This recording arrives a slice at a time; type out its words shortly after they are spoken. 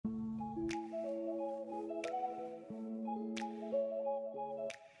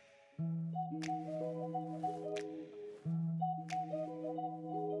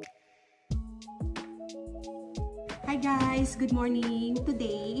Hi guys, good morning.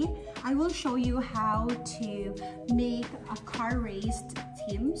 Today, I will show you how to make a car raised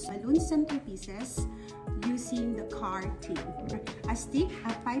themes, balloon centerpieces using the car theme. A stick,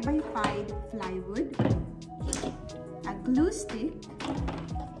 a 5x5 plywood, a glue stick,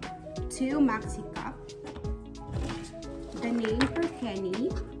 2 maxi cup, the name for Kenny,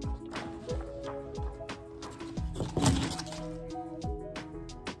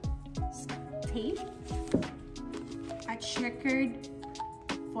 tape, a checkered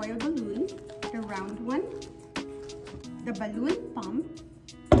foil balloon, the round one, the balloon pump,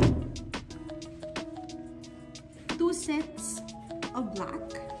 2 sets of black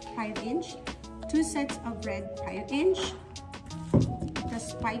 5-inch, 2 sets of red 5-inch, the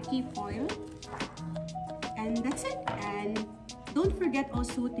spiky foil, and that's it. And don't forget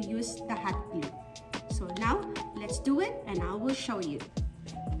also to use the hot glue. So now let's do it and I will show you.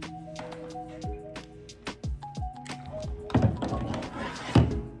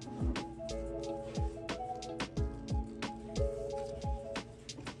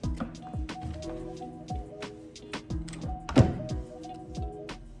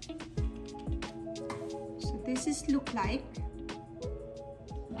 This is look like.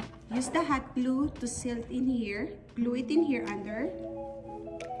 Use the hot glue to seal it in here. Glue it in here under.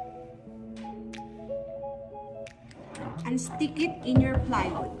 And stick it in your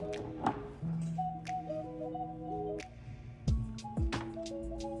plywood.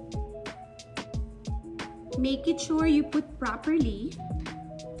 Make it sure you put properly.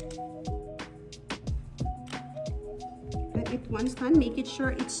 But it once done, make it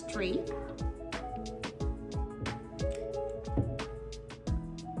sure it's straight.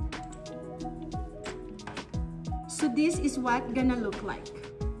 So this is what gonna look like.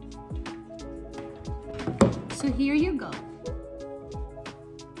 So here you go.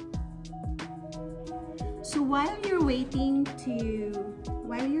 So while you're waiting to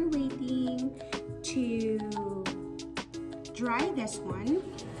dry this one,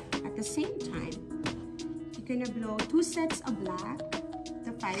 at the same time, you're gonna blow 2 sets of black,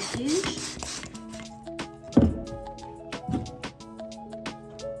 the 5-inch,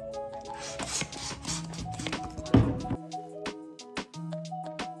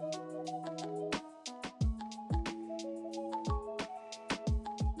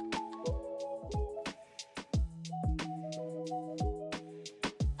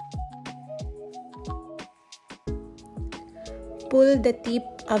 pull the tip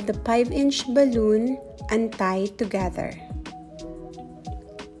of the 5-inch balloon and tie together.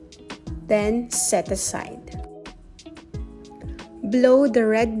 Then set aside. Blow the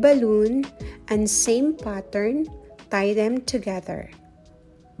red balloon and same pattern, tie them together.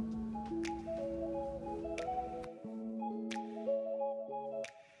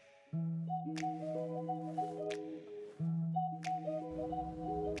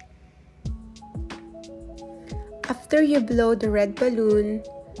 After you blow the red balloon,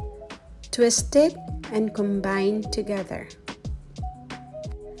 twist it and combine together.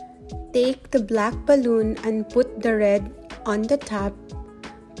 Take the black balloon and put the red on the top.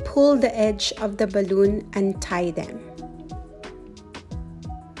 Pull the edge of the balloon and tie them.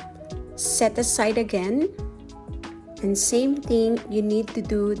 Set aside again. And same thing, you need to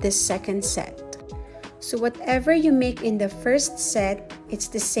do the second set. So whatever you make in the first set, it's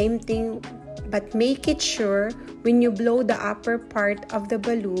the same thing, but make it sure when you blow the upper part of the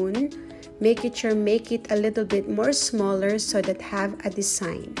balloon, make it a little bit more smaller so that have a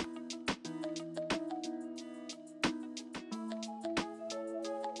design.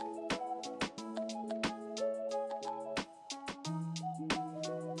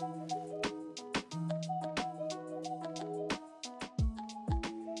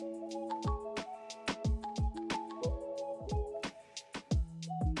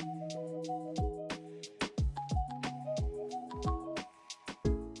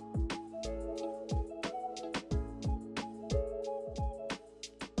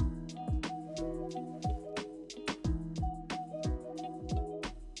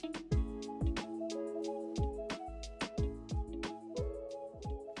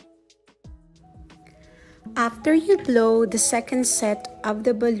 After you blow the second set of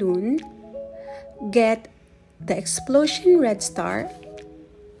the balloon, get the explosion red star.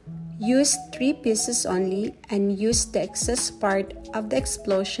 Use 3 pieces only and use the excess part of the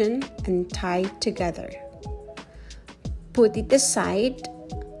explosion and tie together. Put it aside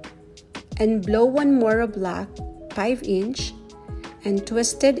and blow one more of black 5-inch and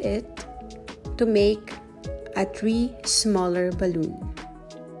twisted it to make a 3 smaller balloon.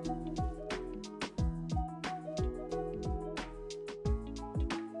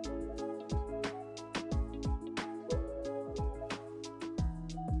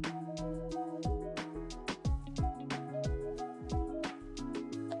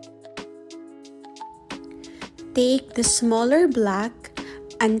 Take the smaller black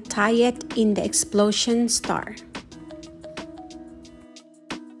and tie it in the explosion star.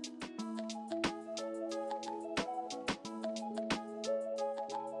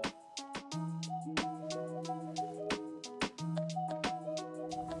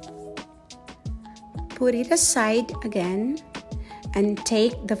 Put it aside again and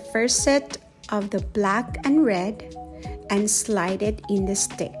take the first set of the black and red and slide it in the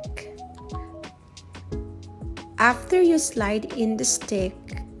stick. After you slide in the stick,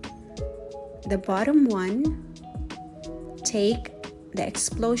 the bottom one, take the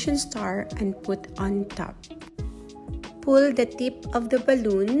explosion star and put on top. Pull the tip of the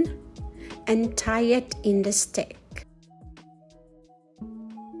balloon and tie it in the stick.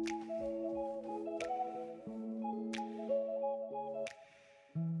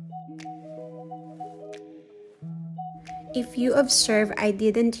 If you observe, I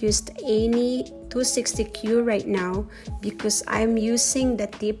didn't use any 260Q right now because I'm using the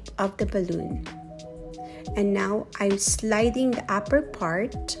tip of the balloon. And now I'm sliding the upper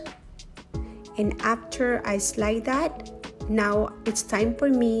part. And after I slide that, now it's time for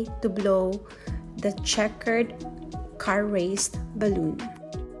me to blow the checkered car race balloon.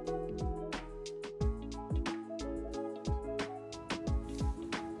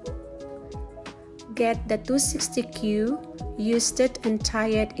 Get the 260Q, use it and tie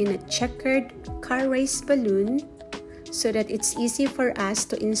it in a checkered car race balloon so that it's easy for us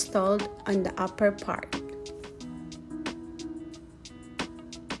to install on the upper part.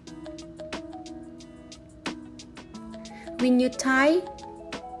 When you tie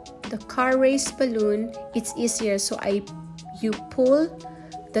the car race balloon, it's easier, so you pull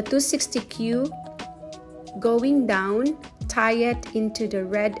the 260Q going down, tie it into the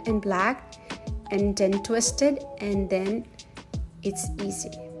red and black, and then twist it, and then it's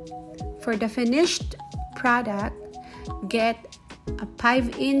easy. For the finished product, get a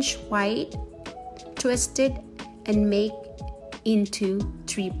 5-inch white, twist it, and make into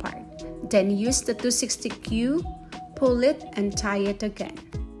 3 parts. Then use the 260Q, pull it, and tie it again.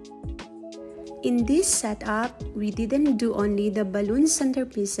 In this setup, we didn't do only the balloon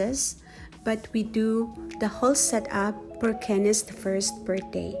centerpieces, but we do the whole setup for Kenny's first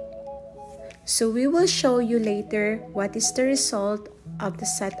birthday. So we will show you later what is the result of the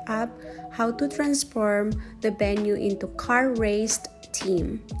setup, how to transform the venue into car raced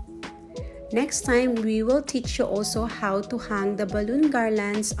theme. Next time, we will teach you also how to hang the balloon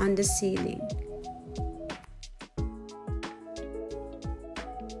garlands on the ceiling.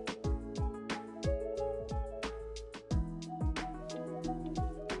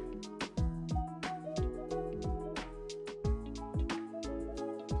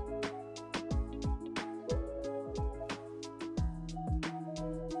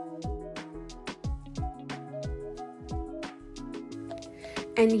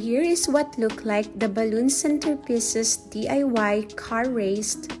 And here is what look like the balloon centerpieces DIY car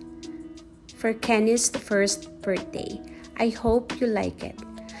raced for Kenny's first birthday. I hope you like it.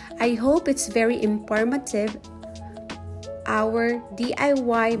 I hope it's very informative, our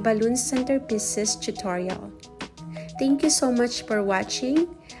DIY balloon centerpieces tutorial. Thank you so much for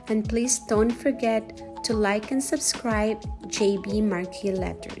watching, and please don't forget to like and subscribe JB Marquee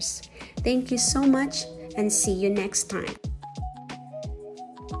Letters. Thank you so much, and see you next time.